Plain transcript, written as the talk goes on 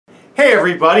Hey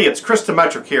everybody, it's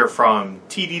Demetrick here from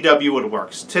TDW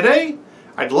Woodworks. Today,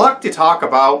 I'd like to talk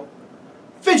about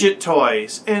fidget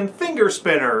toys and finger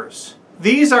spinners.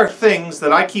 These are things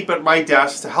that I keep at my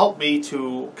desk to help me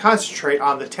to concentrate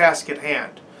on the task at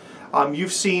hand.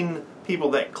 You've seen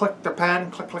people that click their pen,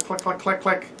 click, click, click, click, click,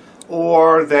 click,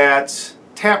 or that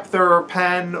tap their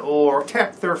pen or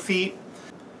tap their feet.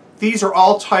 These are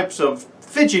all types of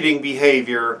fidgeting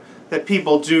behavior that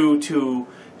people do to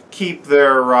keep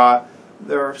their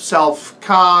self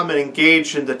calm and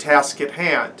engaged in the task at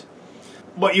hand.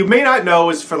 What you may not know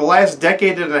is for the last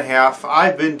decade and a half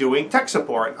I've been doing tech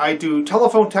support. I do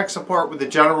telephone tech support with the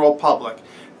general public.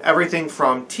 Everything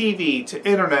from TV to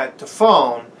internet to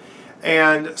phone.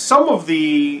 And some of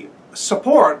the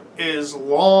support is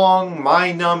long,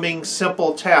 mind-numbing,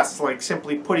 simple tasks like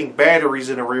simply putting batteries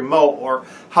in a remote or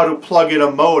how to plug in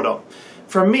a modem.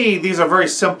 For me, these are very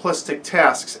simplistic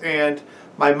tasks and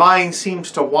my mind seems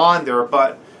to wander,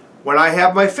 but when I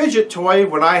have my fidget toy,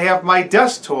 when I have my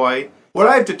desk toy, what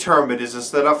I've determined is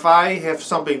that if I have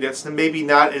something that's maybe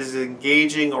not as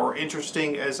engaging or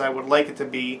interesting as I would like it to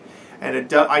be,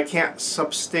 and I can't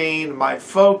sustain my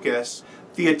focus,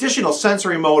 the additional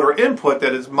sensory motor input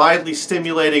that is mildly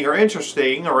stimulating or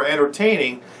interesting or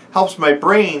entertaining helps my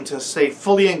brain to stay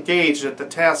fully engaged at the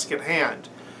task at hand.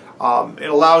 It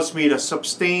allows me to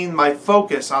sustain my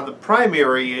focus on the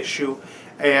primary issue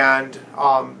and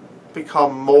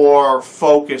become more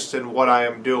focused in what I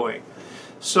am doing.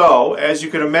 So, as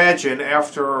you can imagine,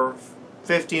 after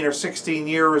 15 or 16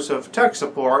 years of tech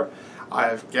support,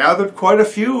 I've gathered quite a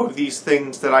few of these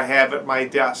things that I have at my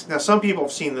desk. Now, some people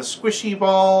have seen the squishy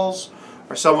balls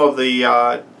or some of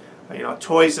the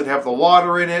toys that have the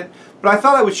water in it, but I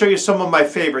thought I would show you some of my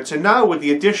favorites. And now, with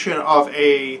the addition of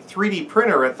a 3D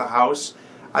printer at the house,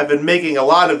 I've been making a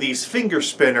lot of these finger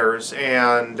spinners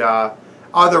and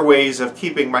other ways of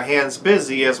keeping my hands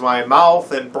busy as my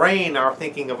mouth and brain are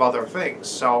thinking of other things.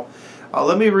 So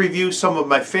let me review some of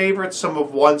my favorites, some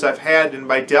of ones I've had in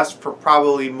my desk for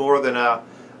probably more than a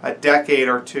decade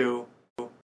or two.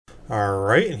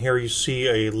 Alright, and here you see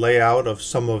a layout of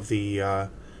some of the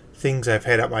things I've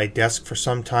had at my desk for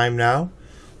some time now.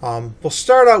 We'll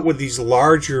start out with these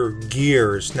larger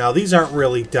gears. Now these aren't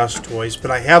really desk toys, but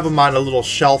I have them on a little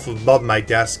shelf above my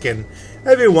desk, and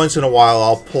every once in a while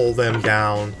I'll pull them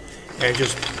down and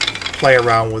just play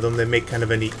around with them. They make kind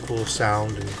of a neat, cool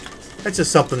sound, and that's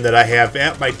just something that I have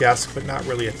at my desk, but not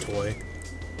really a toy.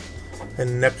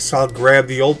 And next I'll grab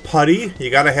the old putty.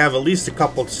 You gotta have at least a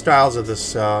couple of styles of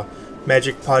this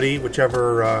magic putty,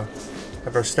 whichever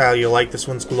style you like. This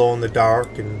one's glow in the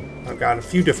dark, and I've got a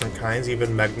few different kinds,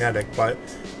 even magnetic, but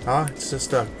it's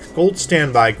just a gold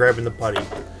standby grabbing the putty.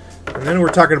 And then we're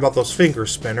talking about those finger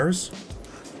spinners.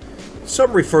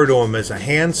 Some refer to them as a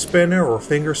hand spinner or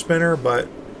finger spinner, but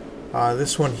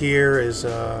this one here is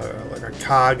like a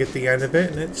cog at the end of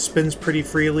it, and it spins pretty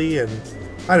freely. And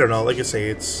I don't know, like I say,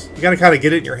 you got to kind of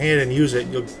get it in your hand and use it.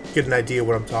 You'll get an idea of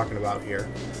what I'm talking about here.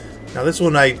 Now this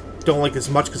one I don't like as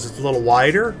much because it's a little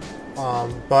wider,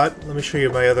 but let me show you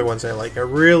my other ones I like. I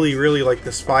really like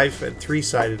this 5 and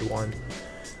 3-sided one.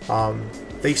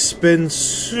 They spin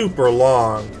super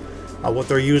long. What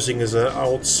they're using is an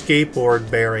old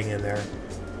skateboard bearing in there,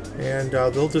 and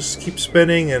they'll just keep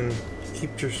spinning and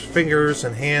keep your fingers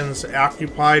and hands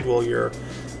occupied while your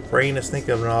brain is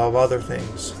thinking of other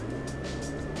things.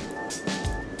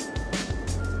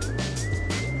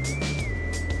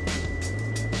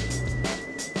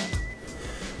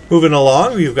 Moving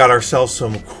along, we've got ourselves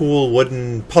some cool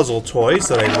wooden puzzle toys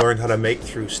that I learned how to make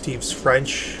through Steve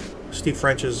French's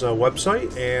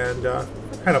website, and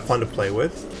kind of fun to play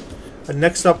with.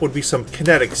 Next up would be some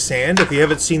kinetic sand. If you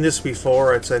haven't seen this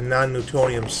before, it's a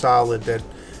non-Newtonian solid that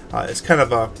is kind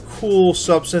of a cool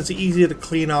substance, easy to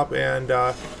clean up, and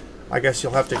I guess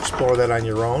you'll have to explore that on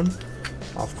your own.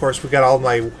 Of course, we got all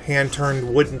my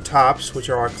hand-turned wooden tops, which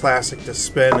are a classic to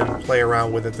spin and play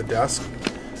around with at the desk.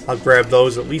 I'll grab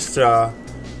those at least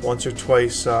once or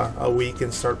twice a week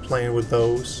and start playing with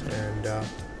those.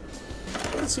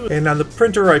 And on the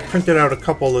printer, I printed out a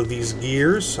couple of these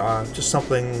gears, just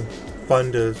something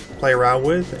fun to play around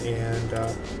with, and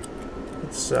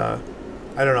it's I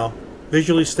don't know,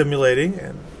 visually stimulating,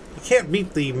 and you can't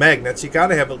beat the magnets. You got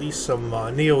to have at least some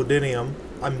neodymium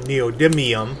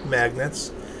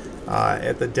magnets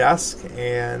at the desk,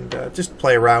 and just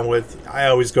play around with. I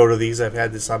always go to these. I've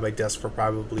had this on my desk for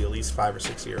probably at least 5 or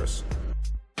 6 years.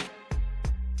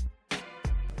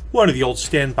 One of the old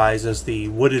standbys is the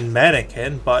wooden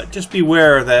mannequin, but just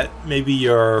beware that maybe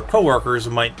your coworkers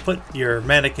might put your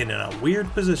mannequin in a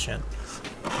weird position.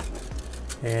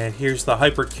 And here's the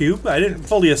hypercube. I didn't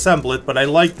fully assemble it, but I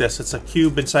like this. It's a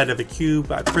cube inside of a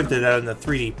cube. I printed it on the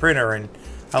 3D printer, and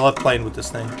I love playing with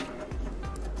this thing.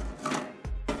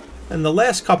 And the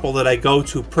last couple that I go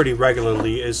to pretty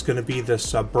regularly is going to be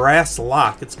this brass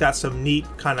lock. It's got some neat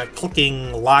kind of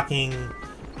clicking, locking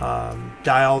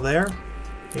dial there.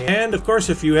 And of course,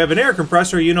 if you have an air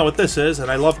compressor, you know what this is.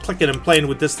 And I love clicking and playing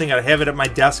with this thing. I have it at my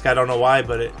desk. I don't know why,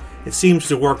 but it seems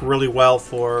to work really well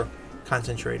for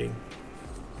concentrating.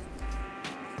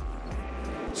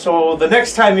 So the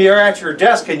next time you're at your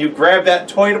desk and you grab that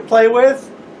toy to play with,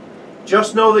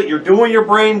 just know that you're doing your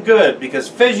brain good, because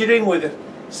fidgeting with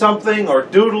something or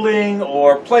doodling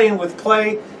or playing with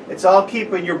clay, it's all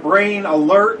keeping your brain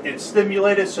alert and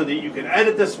stimulated so that you can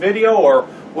edit this video or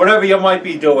whatever you might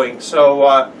be doing.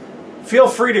 So feel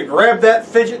free to grab that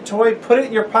fidget toy, put it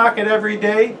in your pocket every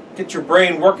day, get your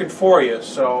brain working for you.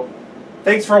 So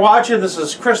thanks for watching. This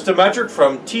is Chris Demetrick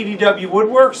from TDW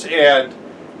Woodworks, and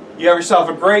you have yourself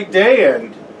a great day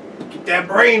and get that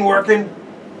brain working.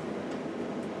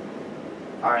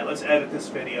 Alright, let's edit this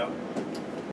video.